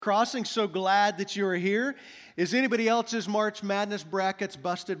Crossing, so glad that you are here. Is anybody else's March Madness brackets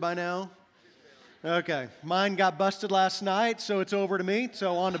busted by now? Okay, mine got busted last night, so it's over to me.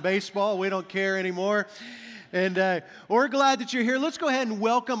 So on to baseball. We don't care anymore. And we're glad that you're here. Let's go ahead and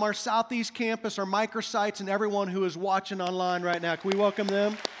welcome our Southeast campus, our microsites, and everyone who is watching online right now. Can we welcome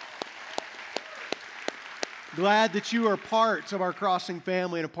them? Glad that you are parts of our Crossing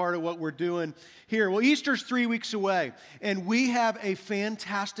family and a part of what we're doing here. Well, Easter's 3 weeks away, and we have a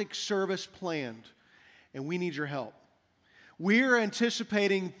fantastic service planned, and we need your help. We're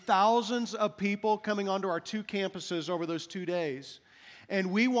anticipating thousands of people coming onto our two campuses over those 2 days, and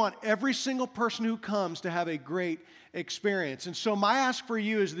we want every single person who comes to have a great experience. And so my ask for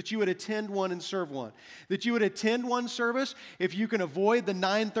you is that you would attend one and serve one. That you would attend one service. If you can avoid the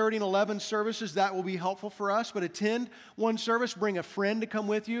 9:30 and 11 services, that will be helpful for us. But attend one service, bring a friend to come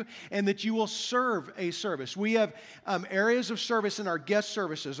with you, and that you will serve a service. We have areas of service in our guest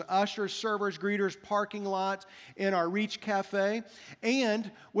services, ushers, servers, greeters, parking lot, in our Reach Cafe, and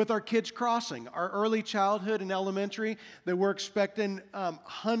with our Kids Crossing, our early childhood and elementary, that we're expecting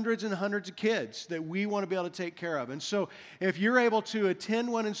hundreds and hundreds of kids that we want to be able to take care of. And so if you're able to attend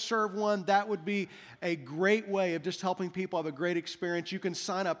one and serve one, that would be a great way of just helping people have a great experience. You can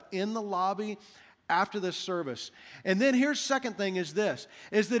sign up in the lobby after this service. And then here's second thing is this,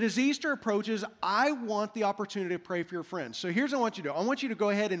 is that as Easter approaches, I want the opportunity to pray for your friends. So here's what I want you to do. I want you to go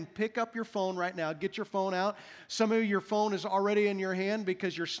ahead and pick up your phone right now. Get your phone out. Some of you, your phone is already in your hand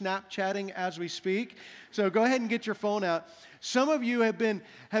because you're Snapchatting as we speak. So go ahead and get your phone out. Some of you have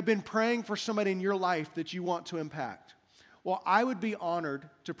been praying for somebody in your life that you want to impact. Well, I would be honored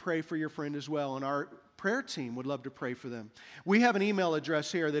to pray for your friend as well, and our prayer team would love to pray for them. We have an email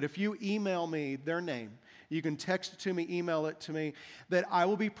address here that if you email me their name, you can text it to me, email it to me, that I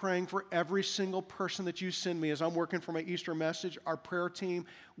will be praying for every single person that you send me as I'm working for my Easter message. Our prayer team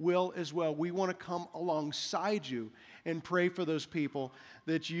will as well. We want to come alongside you and pray for those people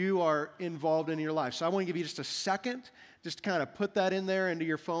that you are involved in your life. So I want to give you just a second, just to kind of put that in there into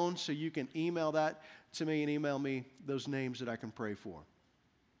your phone so you can email that to me and email me those names that I can pray for.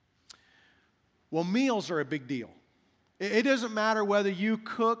 Well, meals are a big deal. It doesn't matter whether you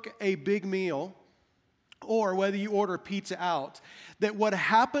cook a big meal or whether you order pizza out, that what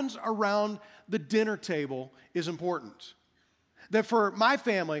happens around the dinner table is important. That for my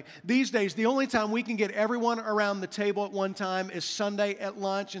family, these days, the only time we can get everyone around the table at one time is Sunday at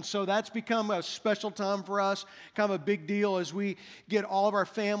lunch. And so that's become a special time for us, kind of a big deal as we get all of our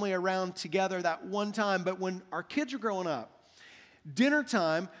family around together that one time. But when our kids are growing up, dinner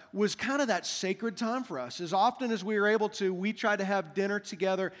time was kind of that sacred time for us. As often as we were able to, we tried to have dinner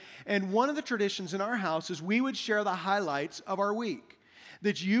together. And one of the traditions in our house is we would share the highlights of our week.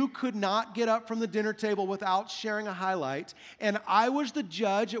 That you could not get up from the dinner table without sharing a highlight. And I was the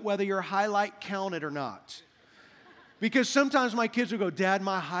judge at whether your highlight counted or not. Because sometimes my kids would go, "Dad,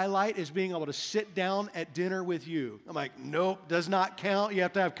 my highlight is being able to sit down at dinner with you." I'm like, "Nope, does not count. You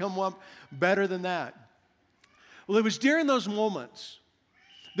have to come up better than that." Well, it was during those moments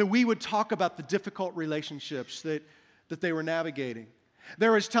that we would talk about the difficult relationships that they were navigating.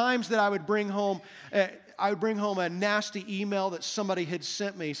 There was times that I would bring home a nasty email that somebody had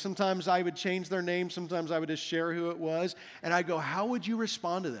sent me. Sometimes I would change their name. Sometimes I would just share who it was. And I'd go, "How would you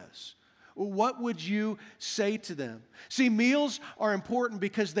respond to this? What would you say to them?" See, meals are important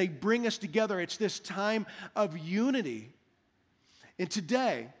because they bring us together. It's this time of unity. And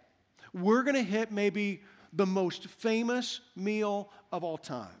today, we're going to hit maybe the most famous meal of all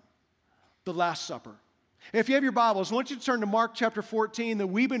time, the Last Supper. If you have your Bibles, I want you to turn to Mark chapter 14, that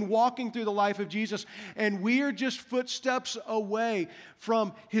we've been walking through the life of Jesus, and we are just footsteps away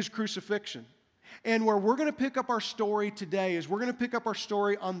from his crucifixion. And where we're going to pick up our story today is we're going to pick up our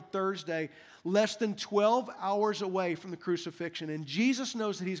story on Thursday, less than 12 hours away from the crucifixion. And Jesus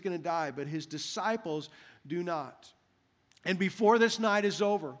knows that he's going to die, but his disciples do not. And before this night is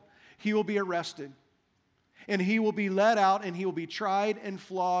over, he will be arrested. And he will be led out, and he will be tried and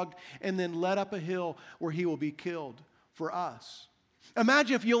flogged, and then led up a hill where he will be killed for us.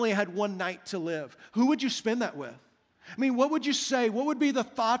 Imagine if you only had one night to live. Who would you spend that with? I mean, what would you say? What would be the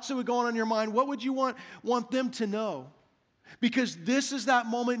thoughts that would go on in your mind? What would you want them to know? Because this is that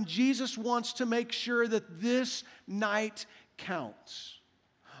moment, and Jesus wants to make sure that this night counts.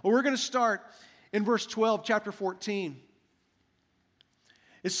 Well, we're going to start in verse 12, chapter 14.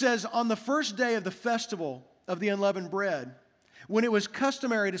 It says, "On the first day of the festival of the unleavened bread, when it was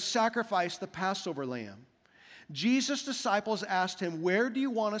customary to sacrifice the Passover lamb, Jesus' disciples asked him, 'Where do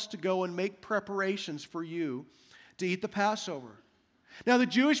you want us to go and make preparations for you to eat the Passover?' Now, the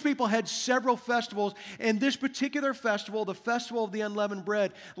Jewish people had several festivals, and this particular festival, the Festival of the Unleavened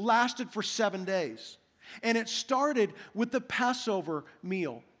Bread, lasted for 7 days. And it started with the Passover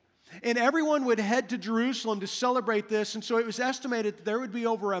meal. And everyone would head to Jerusalem to celebrate this, and so it was estimated that there would be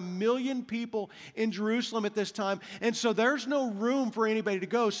over 1 million people in Jerusalem at this time, and so there's no room for anybody to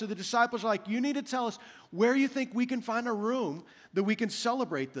go. So the disciples are like, you need to tell us where you think we can find a room that we can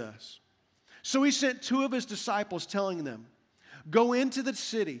celebrate this. So he sent 2 of his disciples, telling them, go into the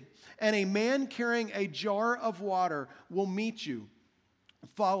city, and a man carrying a jar of water will meet you.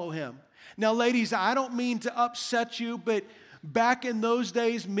 Follow him. Now, ladies, I don't mean to upset you, but back in those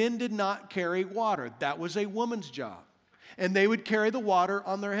days, men did not carry water. That was a woman's job. And they would carry the water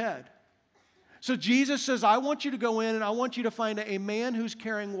on their head. So Jesus says, I want you to go in and I want you to find a man who's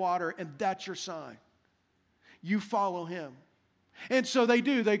carrying water, and that's your sign. You follow him. And so they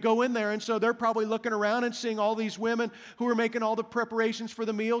do. They go in there, and so they're probably looking around and seeing all these women who are making all the preparations for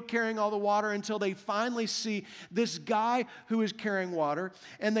the meal, carrying all the water, until they finally see this guy who is carrying water,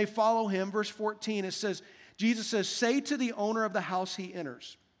 and they follow him. Verse 14, it says, Jesus says, say to the owner of the house he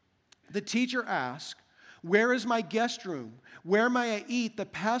enters. The teacher asked, where is my guest room? Where may I eat the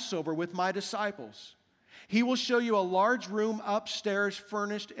Passover with my disciples? He will show you a large room upstairs,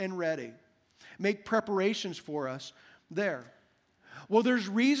 furnished and ready. Make preparations for us there. Well, there's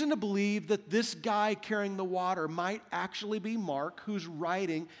reason to believe that this guy carrying the water might actually be Mark, who's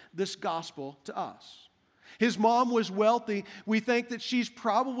writing this gospel to us. His mom was wealthy. We think that she's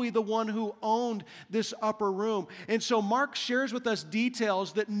probably the one who owned this upper room. And so Mark shares with us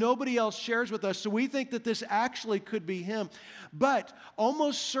details that nobody else shares with us. So we think that this actually could be him. But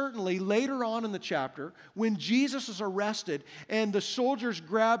almost certainly later on in the chapter, when Jesus is arrested and the soldiers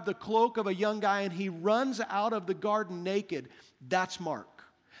grab the cloak of a young guy and he runs out of the garden naked, that's Mark.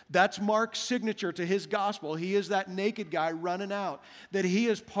 That's Mark's signature to his gospel. He is that naked guy running out, that he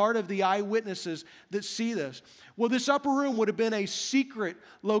is part of the eyewitnesses that see this. Well, this upper room would have been a secret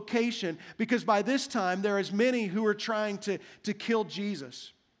location because by this time there is many who are trying to kill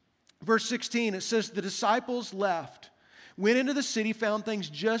Jesus. Verse 16, it says, the disciples left, went into the city, found things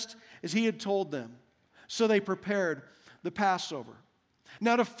just as he had told them. So they prepared the Passover.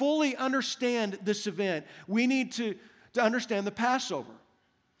 Now, to fully understand this event, we need to understand the Passover.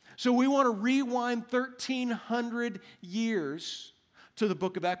 So we want to rewind 1,300 years to the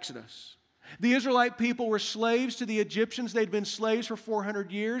book of Exodus. The Israelite people were slaves to the Egyptians. They'd been slaves for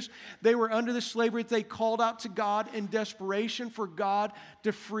 400 years. They were under the slavery. They called out to God in desperation for God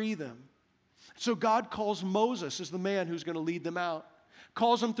to free them. So God calls Moses as the man who's going to lead them out.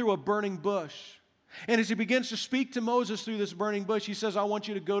 Calls them through a burning bush. And as he begins to speak to Moses through this burning bush, he says, I want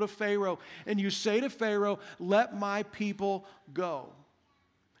you to go to Pharaoh. And you say to Pharaoh, let my people go.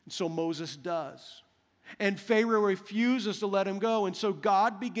 And so Moses does. And Pharaoh refuses to let him go. And so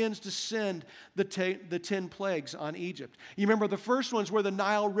God begins to send the 10 plagues on Egypt. You remember the first ones where the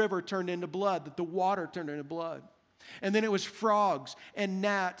Nile River turned into blood, that the water turned into blood. And then it was frogs and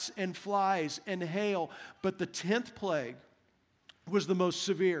gnats and flies and hail. But the 10th plague was the most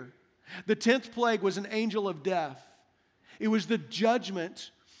severe. The 10th plague was an angel of death. It was the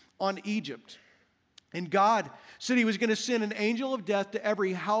judgment on Egypt. And God said he was going to send an angel of death to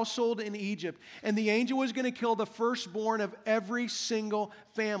every household in Egypt. And the angel was going to kill the firstborn of every single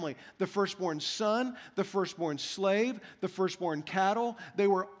family. The firstborn son, the firstborn slave, the firstborn cattle. They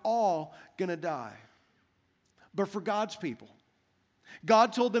were all going to die. But for God's people,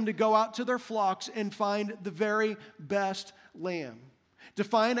 God told them to go out to their flocks and find the very best lamb. To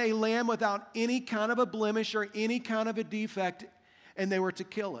find a lamb without any kind of a blemish or any kind of a defect, and they were to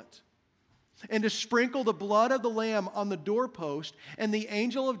kill it. And to sprinkle the blood of the lamb on the doorpost, and the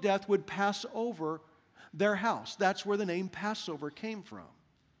angel of death would pass over their house. That's where the name Passover came from.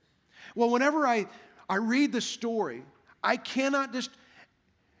 Well, whenever I read the story, I cannot just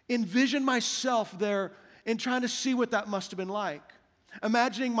envision myself there and trying to see what that must have been like.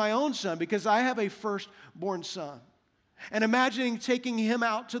 Imagining my own son, because I have a firstborn son. And imagining taking him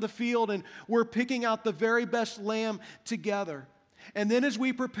out to the field and we're picking out the very best lamb together. And then as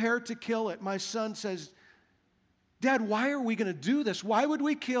we prepare to kill it, my son says, Dad, why are we going to do this? Why would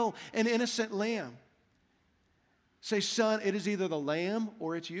we kill an innocent lamb? Say, son, it is either the lamb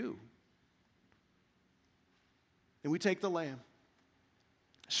or it's you. And we take the lamb,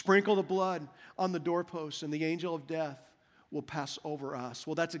 sprinkle the blood on the doorpost, and the angel of death will pass over us.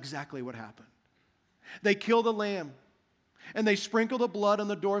 Well, that's exactly what happened. They kill the lamb, and they sprinkle the blood on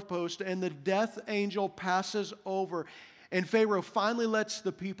the doorpost, and the death angel passes over. And Pharaoh finally lets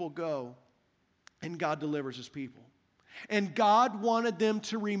the people go, and God delivers his people. And God wanted them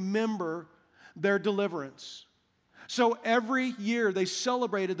to remember their deliverance. So every year they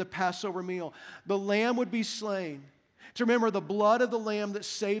celebrated the Passover meal. The lamb would be slain to remember the blood of the lamb that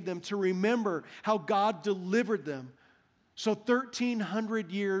saved them, to remember how God delivered them. So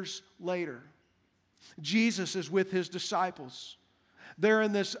 1,300 years later, Jesus is with his disciples. They're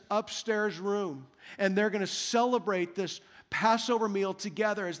in this upstairs room, and they're going to celebrate this Passover meal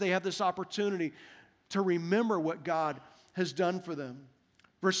together as they have this opportunity to remember what God has done for them.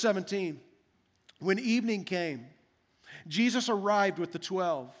 Verse 17, when evening came, Jesus arrived with the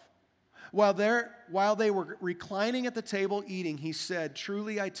 12. While they were reclining at the table eating, he said,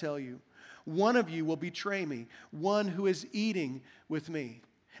 "Truly I tell you, one of you will betray me, one who is eating with me."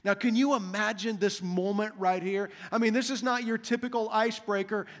 Now, can you imagine this moment right here? I mean, this is not your typical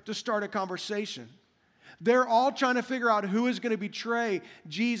icebreaker to start a conversation. They're all trying to figure out who is going to betray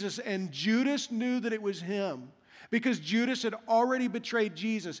Jesus, and Judas knew that it was him because Judas had already betrayed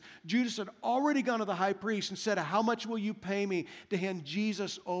Jesus. Judas had already gone to the high priest and said, "How much will you pay me to hand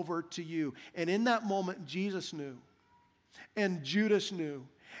Jesus over to you?" And in that moment, Jesus knew, and Judas knew,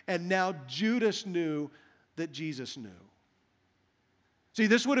 and now Judas knew that Jesus knew. See,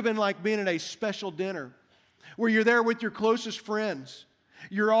 this would have been like being at a special dinner where you're there with your closest friends.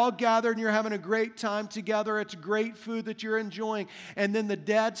 You're all gathered and you're having a great time together. It's great food that you're enjoying. And then the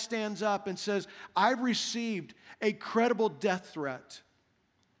dad stands up and says, "I've received a credible death threat.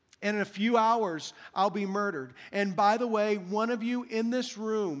 And in a few hours, I'll be murdered. And by the way, one of you in this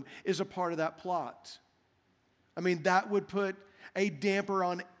room is a part of that plot." I mean, that would put a damper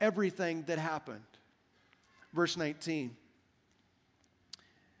on everything that happened. Verse 19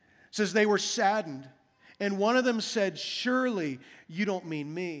 says, they were saddened. And one of them said, "Surely you don't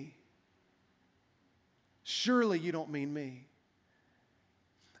mean me. Surely you don't mean me."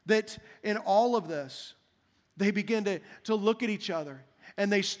 That in all of this, they began to look at each other,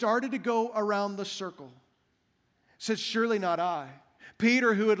 and they started to go around the circle. It says, "Surely not I."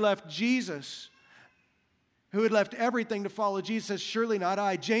 Peter, who had left Jesus, who had left everything to follow Jesus, says, "Surely not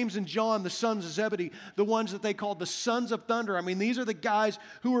I." James and John, the sons of Zebedee, the ones that they called the sons of thunder. I mean, these are the guys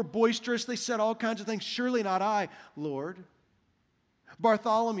who were boisterous. They said all kinds of things. "Surely not I, Lord."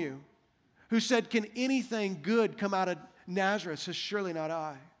 Bartholomew, who said, "Can anything good come out of Nazareth?" says, "Surely not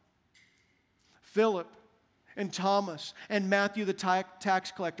I." Philip and Thomas and Matthew the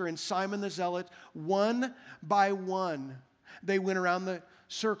tax collector and Simon the zealot, one by one, they went around the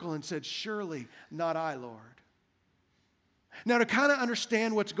circle and said, "Surely not I, Lord." Now, to kind of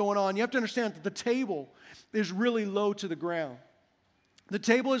understand what's going on, you have to understand that the table is really low to the ground. The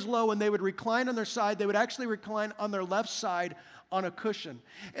table is low, and they would recline on their side. They would actually recline on their left side on a cushion.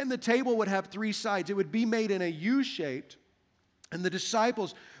 And the table would have three sides. It would be made in a U-shaped, and the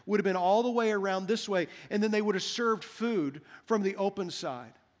disciples would have been all the way around this way, and then they would have served food from the open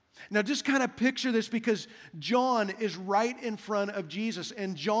side. Now, just kind of picture this because John is right in front of Jesus,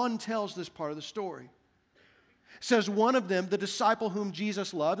 and John tells this part of the story. It says, one of them, the disciple whom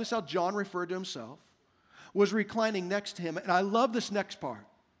Jesus loved, this is how John referred to himself, was reclining next to him. And I love this next part.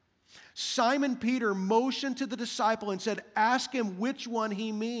 Simon Peter motioned to the disciple and said, "Ask him which one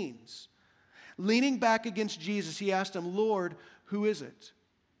he means." Leaning back against Jesus, he asked him, "Lord, who is it?"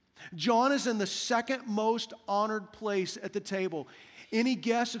 John is in the second most honored place at the table. Any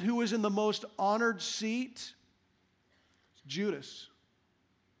guess at who was in the most honored seat? Judas.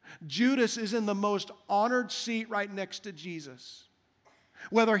 Judas is in the most honored seat right next to Jesus.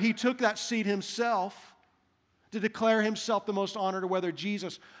 Whether he took that seat himself to declare himself the most honored or whether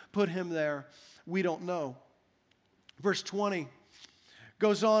Jesus put him there, we don't know. Verse 20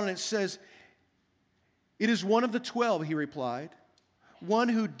 goes on and it says, "It is one of the 12, he replied. One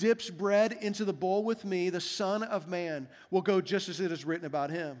who dips bread into the bowl with me, the Son of Man, will go just as it is written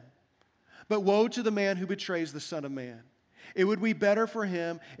about him. But woe to the man who betrays the Son of Man. It would be better for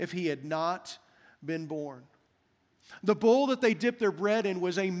him if he had not been born." The bowl that they dipped their bread in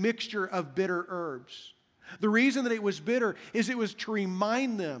was a mixture of bitter herbs. The reason that it was bitter is it was to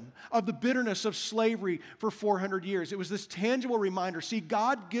remind them of the bitterness of slavery for 400 years. It was this tangible reminder. See,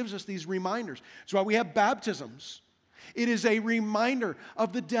 God gives us these reminders. That's why we have baptisms. It is a reminder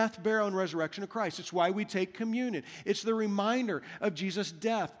of the death, burial, and resurrection of Christ. It's why we take communion. It's the reminder of Jesus'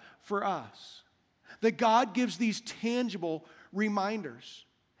 death for us. That God gives these tangible reminders.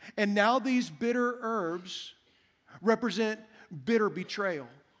 And now these bitter herbs represent bitter betrayal.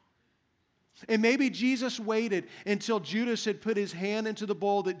 And maybe Jesus waited until Judas had put his hand into the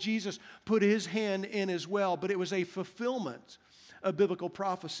bowl that Jesus put his hand in as well, but it was a fulfillment of biblical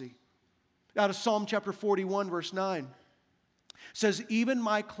prophecy. Out of Psalm chapter 41, verse 9, says, "Even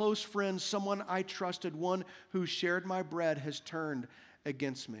my close friend, someone I trusted, one who shared my bread, has turned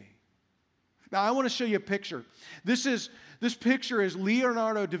against me." Now, I want to show you a picture. This picture is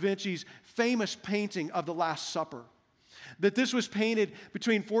Leonardo da Vinci's famous painting of the Last Supper. That this was painted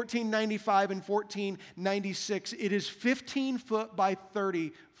between 1495 and 1496. It is 15 foot by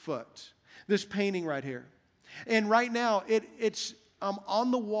 30 foot, this painting right here. And right now, it's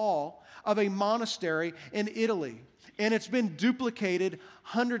on the wall of a monastery in Italy. And it's been duplicated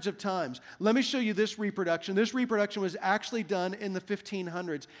hundreds of times. Let me show you this reproduction. This reproduction was actually done in the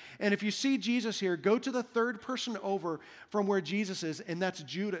 1500s. And if you see Jesus here, go to the third person over from where Jesus is, and that's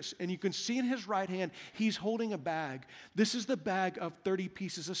Judas. And you can see in his right hand, he's holding a bag. This is the bag of 30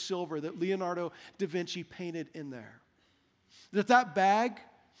 pieces of silver that Leonardo da Vinci painted in there. That bag,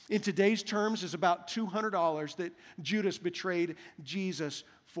 in today's terms, is about $200 that Judas betrayed Jesus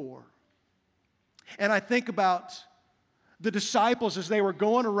for. And I think about the disciples as they were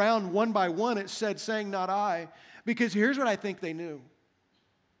going around one by one, it said, saying, "Not I," because here's what I think they knew.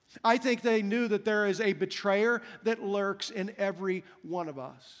 I think they knew that there is a betrayer that lurks in every one of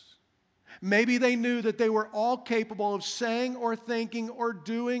us. Maybe they knew that they were all capable of saying or thinking or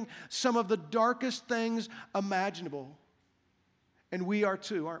doing some of the darkest things imaginable. And we are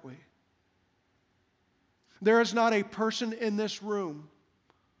too, aren't we? There is not a person in this room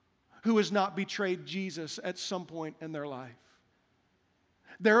who has not betrayed Jesus at some point in their life.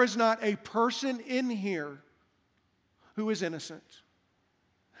 There is not a person in here who is innocent.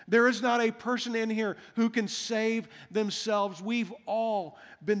 There is not a person in here who can save themselves. We've all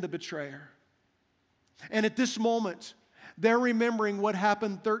been the betrayer. And at this moment, they're remembering what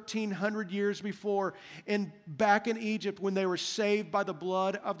happened 1,300 years before back in Egypt when they were saved by the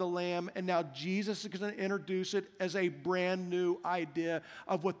blood of the Lamb. And now Jesus is going to introduce it as a brand new idea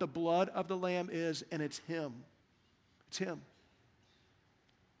of what the blood of the Lamb is, and it's Him. It's Him.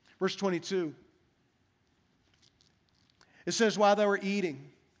 Verse 22. It says, while they were eating,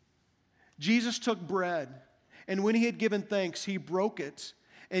 Jesus took bread, and when He had given thanks, He broke it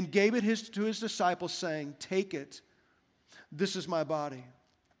and gave it to His disciples, saying, "Take it. This is my body."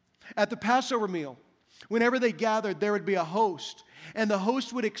 At the Passover meal, whenever they gathered, there would be a host, and the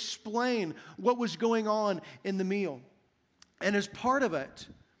host would explain what was going on in the meal. And as part of it,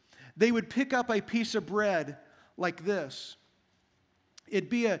 they would pick up a piece of bread like this. It'd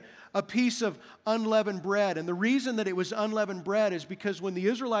be a piece of unleavened bread. And the reason that it was unleavened bread is because when the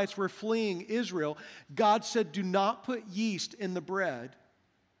Israelites were fleeing Israel, God said, "Do not put yeast in the bread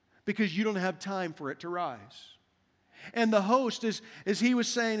because you don't have time for it to rise." And the host, as he was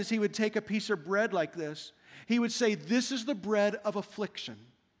saying, as he would take a piece of bread like this, he would say, "This is the bread of affliction.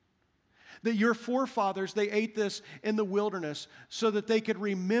 That your forefathers, they ate this in the wilderness so that they could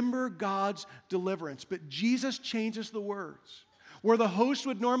remember God's deliverance." But Jesus changes the words. Where the host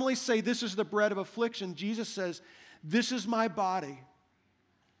would normally say, "This is the bread of affliction," Jesus says, "This is my body,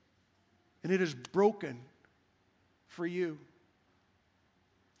 and it is broken for you."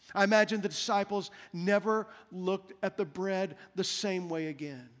 I imagine the disciples never looked at the bread the same way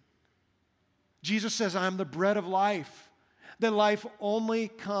again. Jesus says, "I am the bread of life. That life only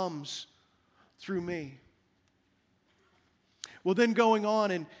comes through me." Well, then going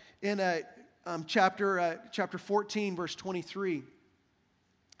on in chapter 14, verse 23, it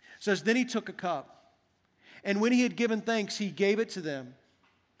says, "Then He took a cup, and when He had given thanks, He gave it to them.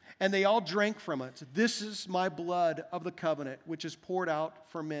 And they all drank from it. 'This is my blood of the covenant, which is poured out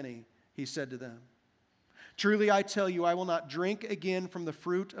for many,' He said to them. 'Truly I tell you, I will not drink again from the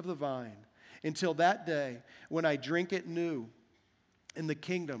fruit of the vine until that day when I drink it new in the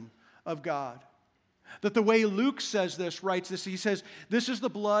kingdom of God.'" That the way Luke says this, writes this, he says, this is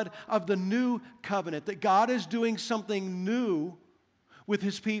the blood of the new covenant, that God is doing something new with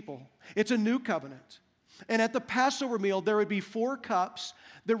His people. It's a new covenant. And at the Passover meal, there would be 4 cups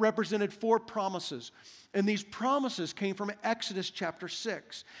that represented 4 promises. And these promises came from Exodus chapter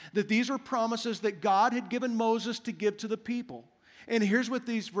 6. That these were promises that God had given Moses to give to the people. And here's what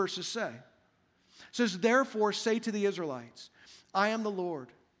these verses say. It says, "Therefore say to the Israelites, I am the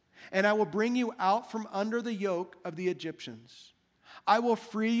Lord, and I will bring you out from under the yoke of the Egyptians. I will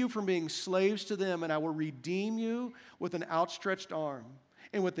free you from being slaves to them, and I will redeem you with an outstretched arm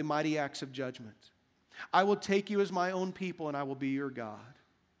and with the mighty acts of judgment. I will take you as my own people, and I will be your God.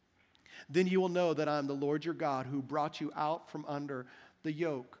 Then you will know that I am the Lord your God who brought you out from under the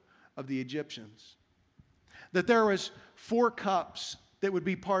yoke of the Egyptians." That there was 4 cups that would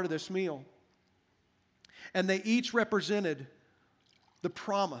be part of this meal. And they each represented the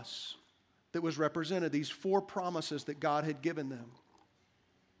promise that was represented, these 4 promises that God had given them.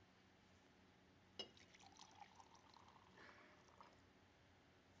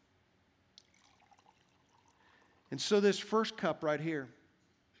 And so this first cup right here,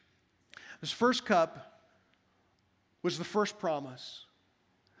 This first cup was the first promise.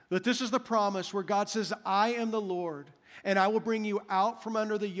 That this is the promise where God says, I am the Lord, and I will bring you out from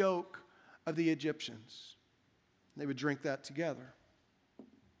under the yoke of the Egyptians. They would drink that together.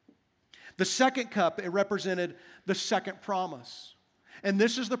 The second cup, it represented the second promise. And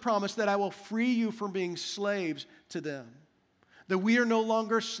this is the promise that I will free you from being slaves to them. That we are no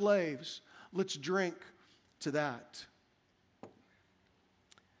longer slaves. Let's drink to that.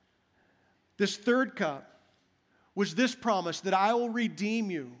 This third cup was this promise that I will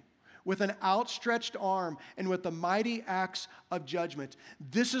redeem you with an outstretched arm and with the mighty acts of judgment.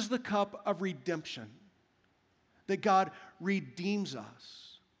 This is the cup of redemption, that God redeems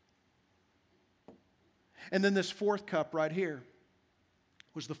us. And then this fourth cup right here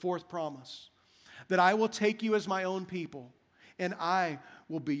was the fourth promise, that I will take you as my own people, and I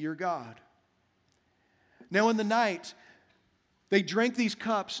will be your God. Now in the night, they drank these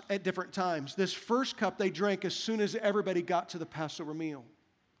cups at different times. This first cup they drank as soon as everybody got to the Passover meal.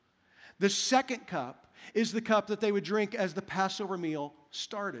 The second cup is the cup that they would drink as the Passover meal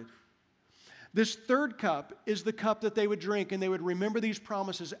started. This third cup is the cup that they would drink, and they would remember these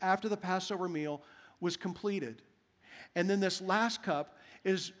promises after the Passover meal was completed. And then this last cup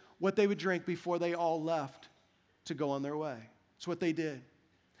is what they would drink before they all left to go on their way. It's what they did.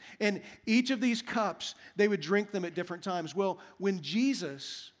 And each of these cups, they would drink them at different times. Well, when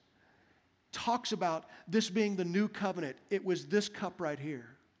Jesus talks about this being the new covenant, it was this cup right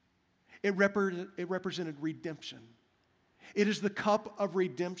here. It represented redemption. It is the cup of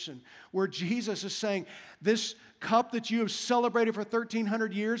redemption, where Jesus is saying, this cup that you have celebrated for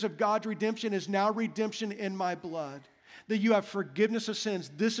 1,300 years of God's redemption is now redemption in my blood. That you have forgiveness of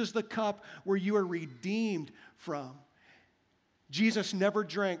sins. This is the cup where you are redeemed from. Jesus never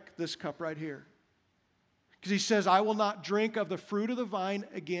drank this cup right here. Because he says, I will not drink of the fruit of the vine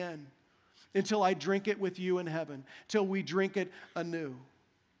again until I drink it with you in heaven, till we drink it anew.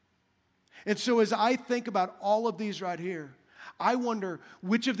 And so as I think about all of these right here, I wonder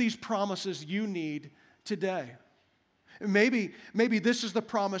which of these promises you need today. Maybe this is the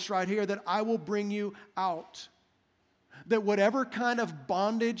promise right here, that I will bring you out. That whatever kind of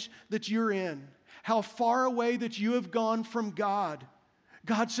bondage that you're in, how far away that you have gone from God,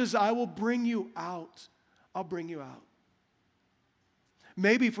 God says, I will bring you out. I'll bring you out.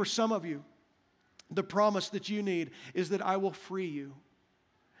 Maybe for some of you, the promise that you need is that I will free you.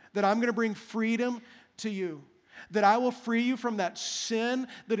 That I'm going to bring freedom to you. That I will free you from that sin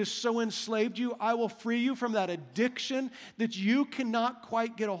that has so enslaved you. I will free you from that addiction that you cannot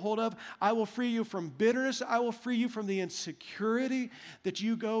quite get a hold of. I will free you from bitterness. I will free you from the insecurity that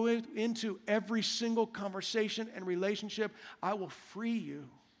you go into every single conversation and relationship. I will free you.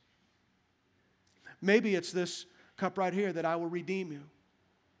 Maybe it's this cup right here, that I will redeem you.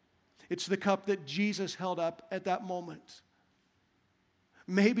 It's the cup that Jesus held up at that moment.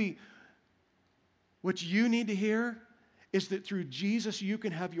 Maybe what you need to hear is that through Jesus you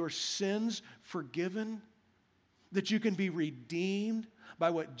can have your sins forgiven, that you can be redeemed by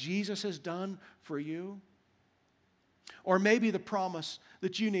what Jesus has done for you. Or maybe the promise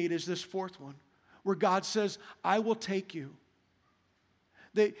that you need is this fourth one, where God says, I will take you.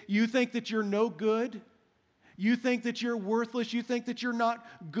 That you think that you're no good, you think that you're worthless, you think that you're not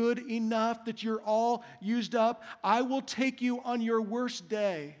good enough, that you're all used up. I will take you on your worst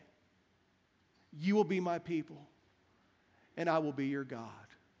day. You will be my people, and I will be your God.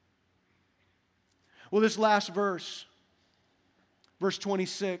 Well, this last verse, verse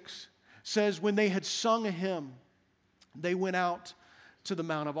 26, says, when they had sung a hymn, they went out to the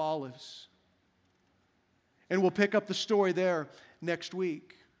Mount of Olives. And we'll pick up the story there next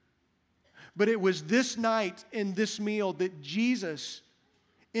week. But it was this night in this meal that Jesus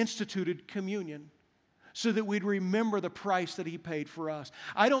instituted communion, so that we'd remember the price that he paid for us.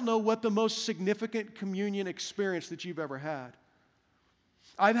 I don't know what the most significant communion experience that you've ever had.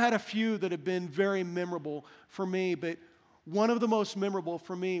 I've had a few that have been very memorable for me, but one of the most memorable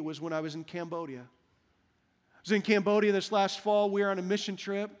for me was when I was in Cambodia. I was in Cambodia this last fall. We were on a mission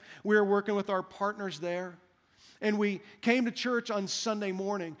trip. We were working with our partners there. And we came to church on Sunday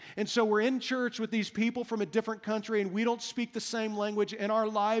morning. And so we're in church with these people from a different country, and we don't speak the same language, and our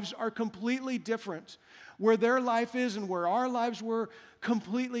lives are completely different. Where their life is and where our lives were,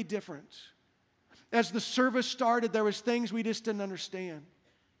 completely different. As the service started, there was things we just didn't understand.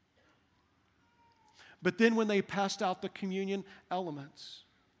 But then when they passed out the communion elements,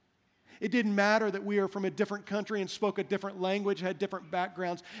 it didn't matter that we are from a different country and spoke a different language, had different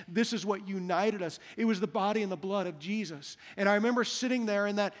backgrounds. This is what united us. It was the body and the blood of Jesus. And I remember sitting there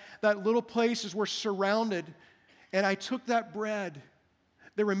in that little place as we're surrounded, and I took that bread,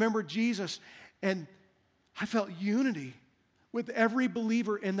 that remembered Jesus. And I felt unity with every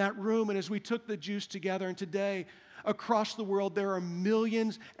believer in that room. And as we took the juice together, and today, across the world, there are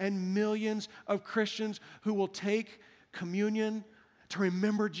millions and millions of Christians who will take communion to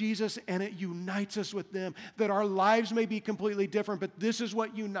remember Jesus, and it unites us with them. That our lives may be completely different, but this is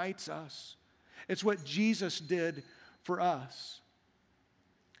what unites us. It's what Jesus did for us.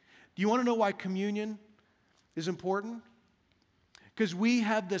 Do you want to know why communion is important? Because we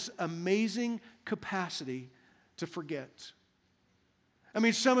have this amazing capacity to forget. I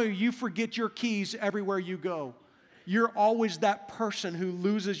mean, some of you forget your keys everywhere you go. You're always that person who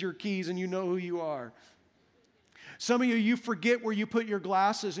loses your keys and you know who you are. Some of you forget where you put your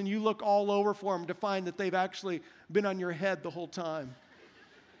glasses and you look all over for them to find that they've actually been on your head the whole time.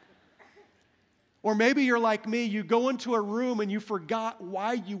 Or maybe you're like me, you go into a room and you forgot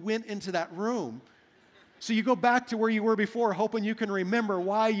why you went into that room. So you go back to where you were before, hoping you can remember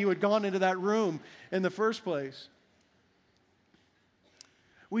why you had gone into that room in the first place.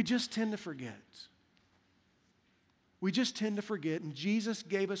 We just tend to forget. We just tend to forget, and Jesus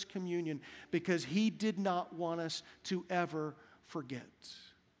gave us communion because He did not want us to ever forget.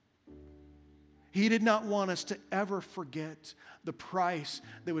 He did not want us to ever forget the price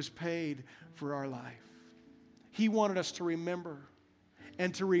that was paid for our life. He wanted us to remember,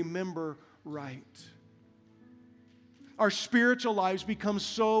 and to remember right. Our spiritual lives become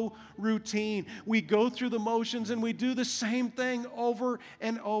so routine. We go through the motions and we do the same thing over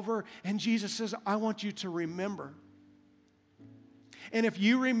and over. And Jesus says, I want you to remember. And if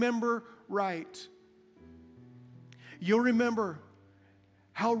you remember right, you'll remember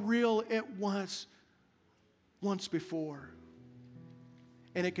how real it was once before.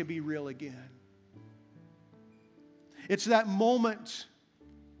 And it can be real again. It's that moment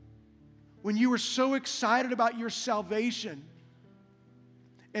when you were so excited about your salvation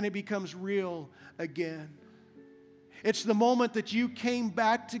and it becomes real again. It's the moment that you came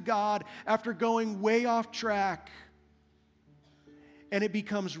back to God after going way off track and it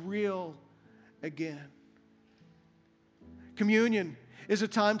becomes real again. Communion is a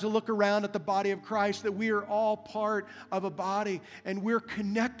time to look around at the body of Christ, that we are all part of a body and we're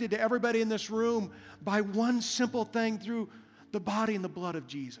connected to everybody in this room by one simple thing, through the body and the blood of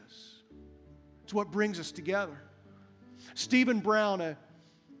Jesus. It's what brings us together. Stephen Brown,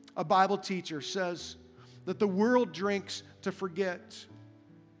 a Bible teacher, says that the world drinks to forget,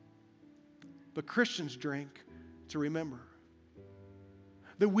 but Christians drink to remember.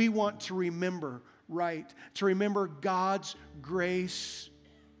 That we want to remember right, to remember God's grace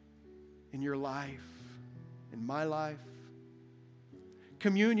in your life, in my life.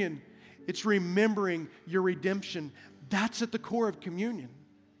 Communion, it's remembering your redemption. That's at the core of communion.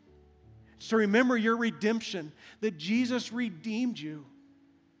 So remember your redemption, that Jesus redeemed you.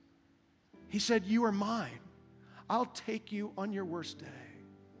 He said, you are mine. I'll take you on your worst day.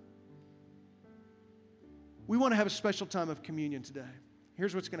 We want to have a special time of communion today.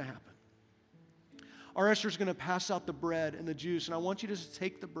 Here's what's going to happen. Our usher's going to pass out the bread and the juice, and I want you to just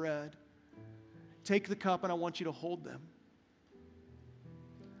take the bread, take the cup, and I want you to hold them.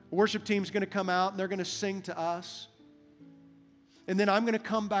 The worship team's going to come out, and they're going to sing to us. And then I'm going to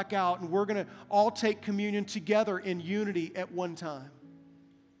come back out, and we're going to all take communion together in unity at one time.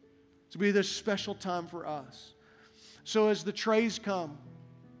 It's going to be this special time for us. So as the trays come,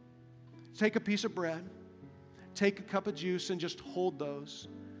 take a piece of bread, take a cup of juice, and just hold those.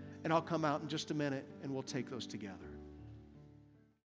 And I'll come out in just a minute, and we'll take those together.